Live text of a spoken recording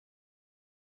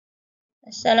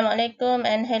Assalamualaikum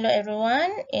and hello everyone.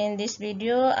 In this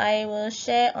video, I will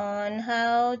share on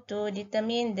how to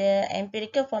determine the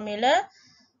empirical formula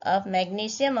of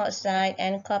magnesium oxide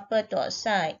and copper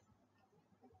oxide.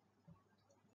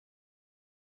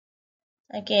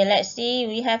 Okay, let's see.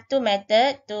 We have two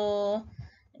methods to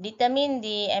determine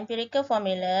the empirical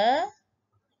formula.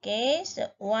 Okay, so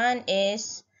one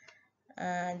is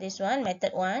this one,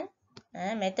 method 1.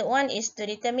 Method 1 is to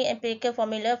determine empirical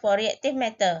formula for reactive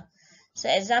metal. So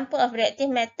example of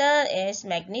reactive metal is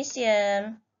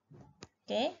magnesium.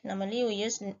 Okay, normally we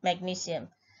use magnesium.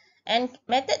 And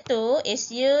method 2 is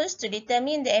used to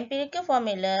determine the empirical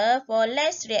formula for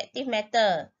less reactive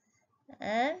metal.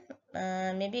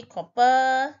 Maybe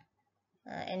copper,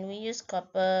 and we use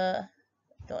copper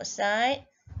oxide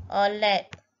or lead.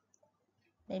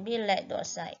 Maybe lead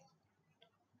oxide.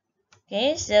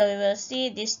 Okay, so we will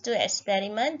see these two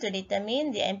experiments to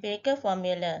determine the empirical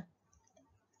formula.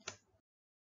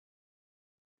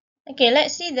 Okay,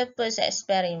 let's see the first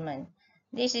experiment.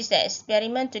 This is the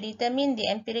experiment to determine the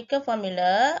empirical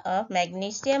formula of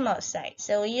magnesium oxide.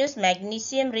 So we use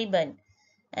magnesium ribbon.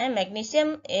 And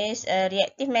magnesium is a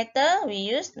reactive metal. We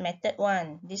use method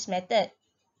 1, this method.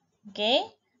 Okay,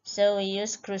 so we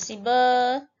use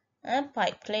crucible,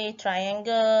 pipe clay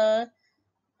triangle,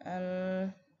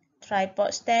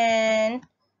 tripod stand,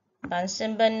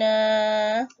 Bunsen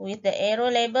burner with the arrow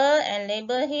label and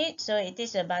label heat. So it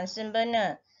is a Bunsen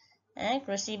burner.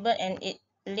 Crucible and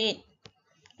lid.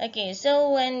 Okay,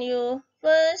 so when you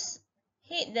first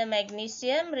heat the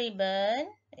magnesium ribbon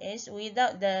is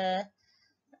without the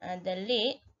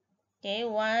lid. Okay,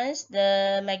 once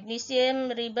the magnesium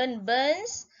ribbon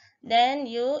burns, then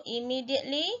you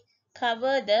immediately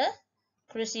cover the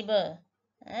crucible.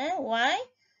 Why?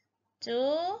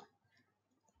 To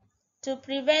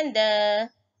prevent the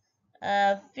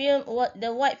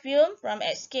the white film from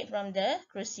escape from the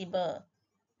crucible.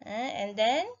 And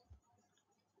then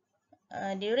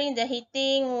during the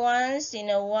heating, once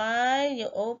in a while, you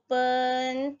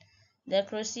open the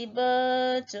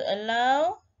crucible to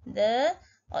allow the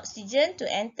oxygen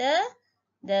to enter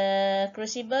the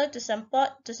crucible to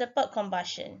support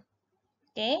combustion.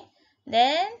 Okay,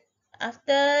 then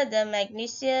after the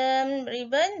magnesium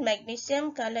ribbon,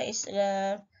 magnesium color is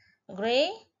gray,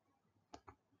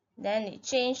 then it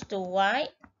changed to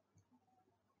white.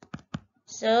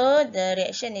 So the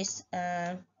reaction is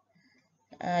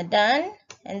done,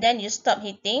 and then you stop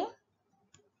heating.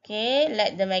 Okay,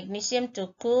 let the magnesium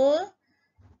to cool.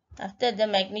 After the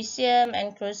magnesium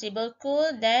and crucible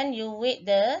cool, then you wet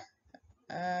the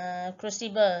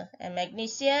crucible and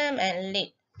magnesium and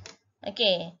lid.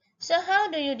 Okay, so how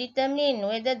do you determine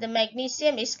whether the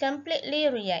magnesium is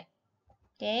completely react?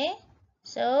 Okay,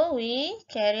 so we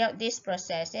carry out this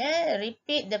process.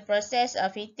 Repeat the process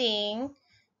of heating,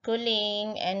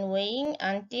 cooling, and weighing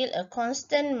until a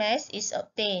constant mass is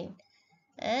obtained.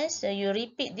 So you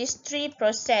repeat these three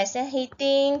processes,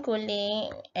 heating,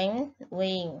 cooling, and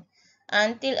weighing,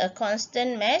 until a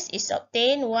constant mass is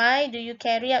obtained. Why do you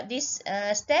carry out this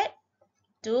step?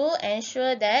 To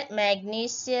ensure that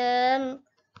magnesium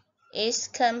is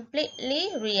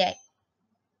completely react.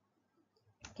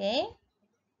 Okay.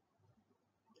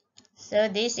 So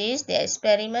this is the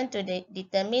experiment to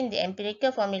determine the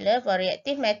empirical formula for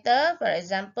reactive metal, for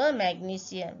example,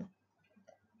 magnesium.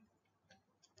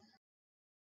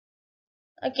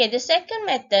 Okay, the second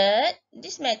method,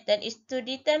 this method is to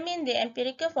determine the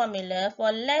empirical formula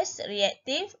for less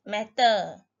reactive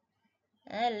metal.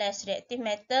 Less reactive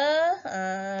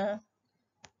metal,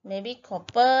 maybe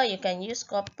copper, you can use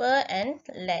copper and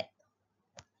lead.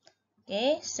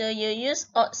 Okay, so you use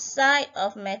oxide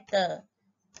of metal,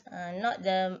 not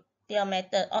the pure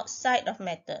metal, oxide of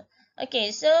metal.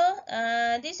 Okay, so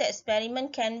this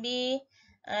experiment can be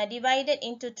divided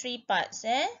into three parts.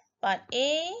 Part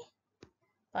A,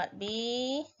 Part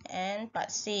B, and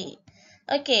Part C.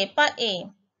 Okay, Part A.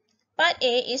 Part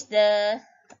A is the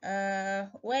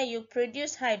where you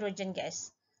produce hydrogen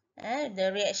gas.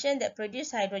 The reaction that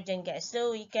produce hydrogen gas.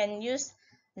 So we can use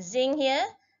zinc here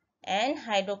and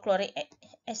hydrochloric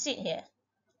acid here.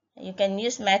 You can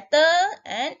use metal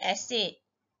and acid.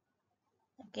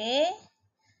 Okay.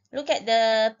 Look at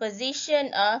the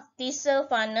position of T-cell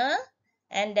funnel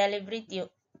and delivery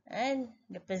tube. And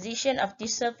the position of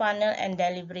T-cell funnel and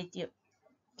delivery tube.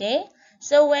 Okay.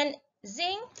 So when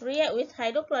zinc react with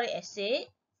hydrochloric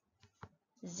acid,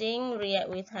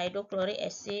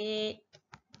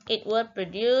 it will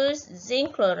produce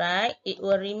zinc chloride. It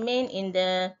will remain in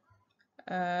the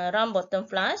round bottom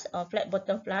flask or flat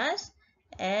bottom flask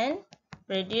and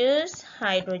produce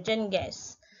hydrogen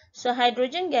gas. So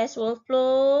hydrogen gas will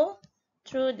flow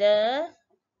through the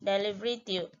delivery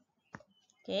tube.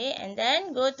 Okay, and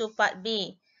then go to part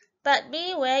B. Part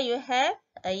B where you have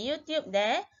a U tube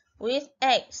there with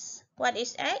X. What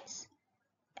is X?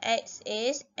 X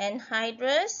is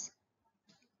anhydrous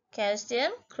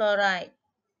calcium chloride.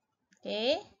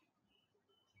 Okay.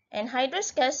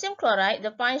 Anhydrous calcium chloride,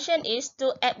 the function is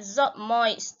to absorb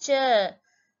moisture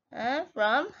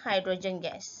from hydrogen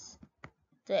gas.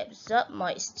 To absorb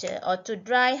moisture or to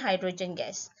dry hydrogen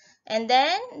gas. And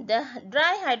then the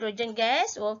dry hydrogen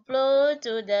gas will flow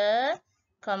to the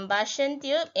combustion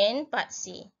tube in part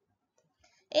C.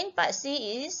 In part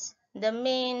C is the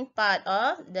main part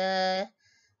of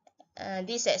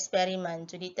this experiment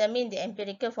to determine the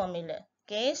empirical formula.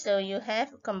 Okay, so you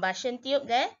have combustion tube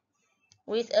there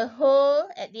with a hole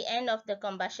at the end of the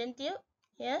combustion tube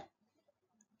here.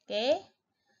 Okay,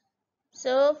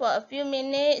 so for a few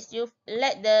minutes you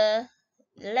let the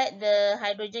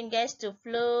hydrogen gas to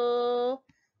flow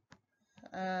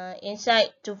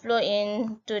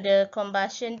into the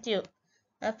combustion tube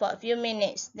for a few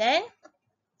minutes. Then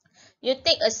you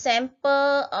take a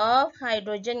sample of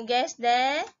hydrogen gas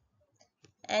there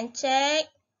and check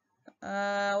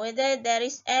whether there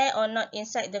is air or not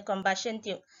inside the combustion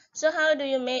tube. So how do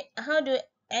you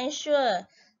ensure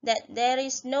that there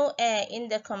is no air in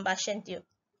the combustion tube?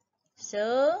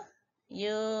 So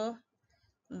you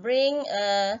bring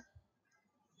a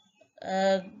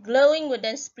burning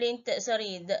wooden splinter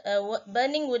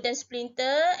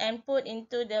and put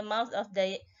into the mouth of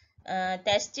the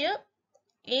test tube.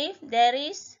 If there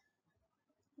is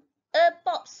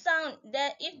pop sound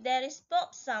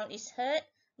is heard,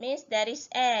 means there is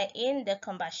air in the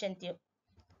combustion tube.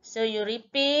 So you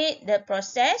repeat the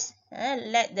process.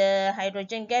 Let the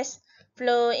hydrogen gas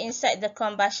flow inside the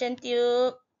combustion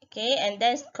tube. Okay, and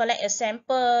then collect a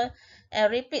sample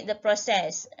and repeat the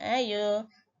process. You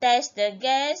test the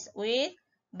gas with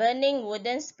burning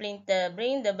wooden splinter.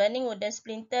 Bring the burning wooden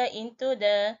splinter into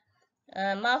the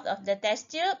mouth of the test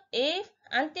tube.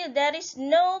 Until there is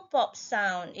no pop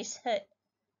sound is heard.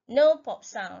 No pop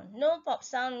sound. No pop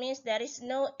sound means there is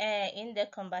no air in the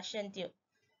combustion tube.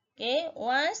 Okay,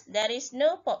 once there is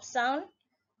no pop sound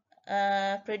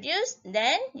produced,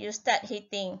 then you start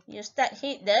heating. You start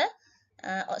heat the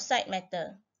oxide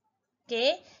metal.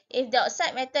 Okay, if the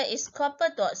oxide metal is copper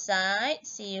to oxide,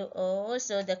 CuO,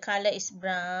 so the color is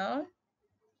brown.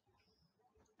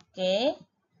 Okay,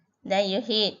 then you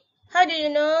heat. How do you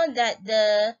know that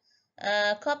the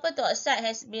copper to oxide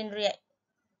has been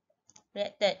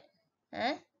reacted?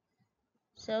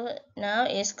 So now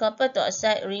is copper to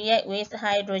oxide react with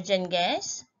hydrogen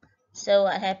gas. So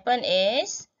what happen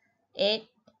is it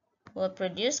will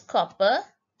produce copper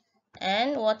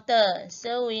and water.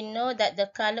 So we know that the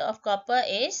color of copper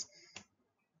is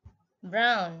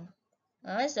brown.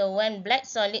 So when black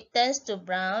solid turns to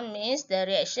brown means the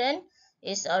reaction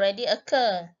is already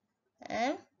occur.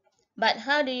 But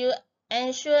how do you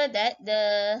ensure that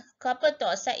the copper to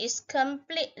oxide is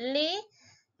completely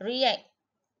react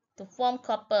to form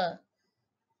copper?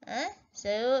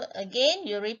 So again,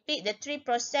 you repeat the three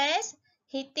process: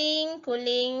 heating,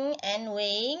 cooling, and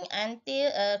weighing until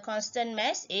a constant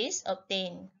mass is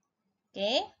obtained.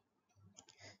 Okay.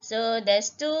 So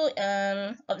there's two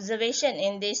observation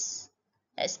in this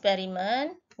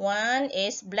experiment. One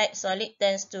is black solid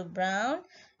turns to brown,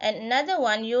 and another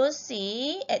one you'll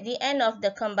see at the end of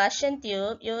the combustion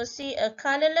tube, you'll see a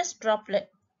colorless droplet.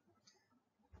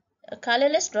 A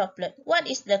colorless droplet. What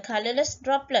is the colorless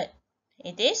droplet?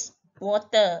 It is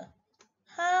water.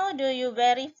 How do you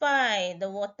verify the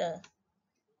water?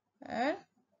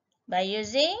 By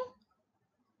using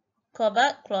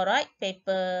cobalt chloride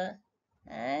paper.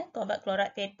 Cobalt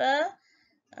chloride paper.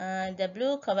 The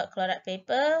blue cobalt chloride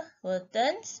paper will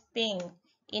turn pink.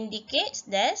 Indicates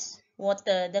there's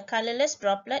water. The colorless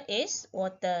droplet is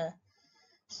water.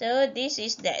 So this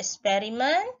is the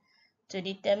experiment to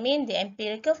determine the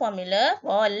empirical formula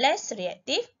for less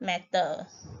reactive metal.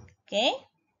 Okay.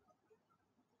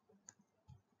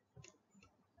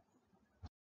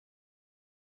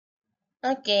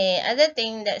 Okay, other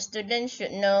thing that students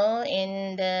should know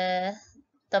in the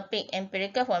topic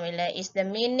empirical formula is the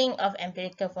meaning of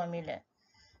empirical formula.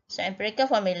 So empirical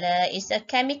formula is a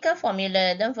chemical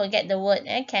formula. Don't forget the word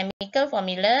chemical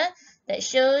formula that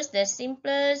shows the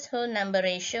simplest whole number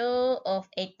ratio of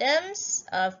atoms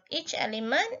of each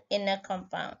element in a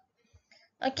compound.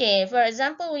 Okay, for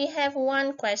example, we have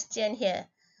one question here.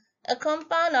 A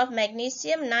compound of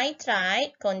magnesium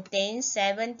nitride contains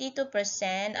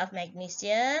 72% of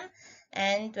magnesium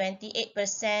and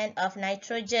 28% of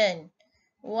nitrogen.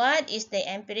 What is the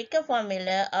empirical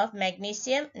formula of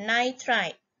magnesium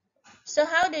nitride? So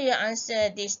how do you answer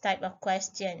this type of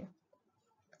question?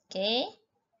 Okay.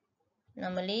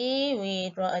 Normally, we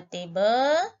draw a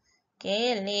table.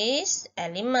 Okay, list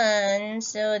elements.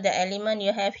 So the element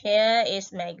you have here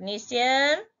is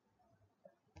magnesium.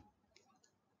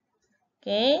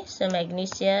 Okay, so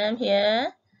magnesium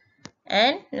here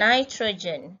and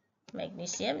nitrogen.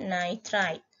 Magnesium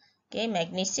nitride. Okay,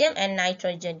 magnesium and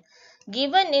nitrogen.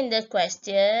 Given in the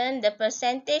question, the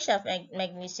percentage of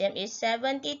magnesium is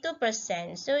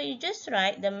 72%. So you just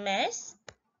write the mass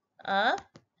of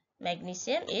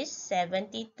magnesium is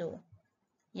 72.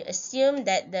 You assume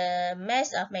that the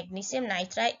mass of magnesium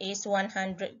nitride is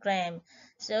 100 gram.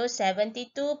 So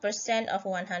 72% of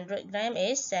 100 gram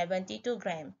is 72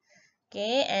 gram.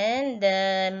 Okay, and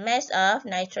the mass of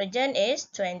nitrogen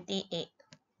is 28.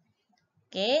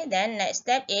 Okay, then next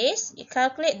step is you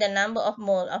calculate the number of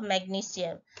mole of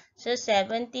magnesium. So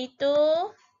 72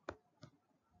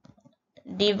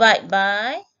 divided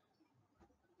by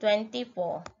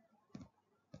 24.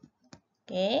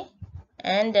 Okay,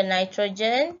 and the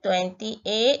nitrogen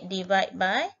 28 divided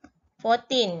by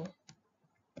 14.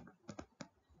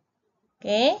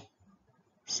 Okay,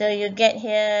 so you get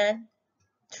here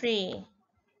 3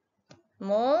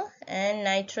 mole and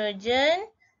nitrogen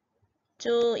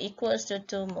 2 equals to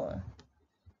 2 mole.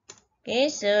 Okay,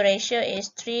 so ratio is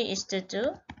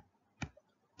 3:2.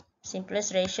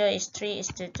 Simplest ratio is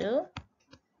 3:2.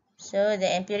 So the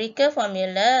empirical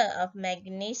formula of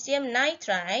magnesium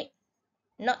nitride,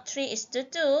 not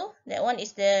 3:2, that one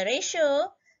is the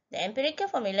ratio. The empirical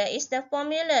formula is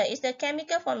the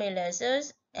chemical formula. So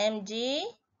it's Mg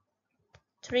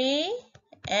 3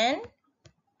 and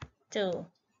 2.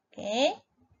 Okay.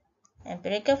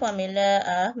 Empirical formula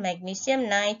of magnesium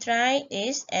nitride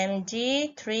is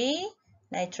Mg3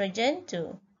 nitrogen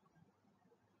 2.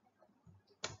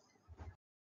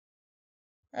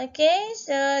 Okay,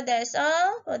 so that's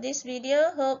all for this video.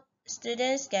 Hope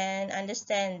students can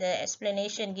understand the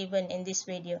explanation given in this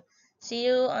video. See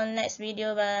you on next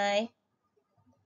video. Bye.